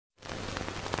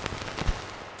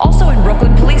Also in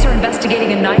Brooklyn, police are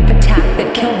investigating a knife attack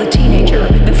that killed a teenager.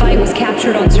 The fight was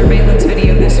captured on surveillance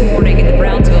video this morning in the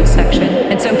Brownsville section,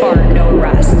 and so far, no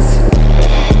arrests.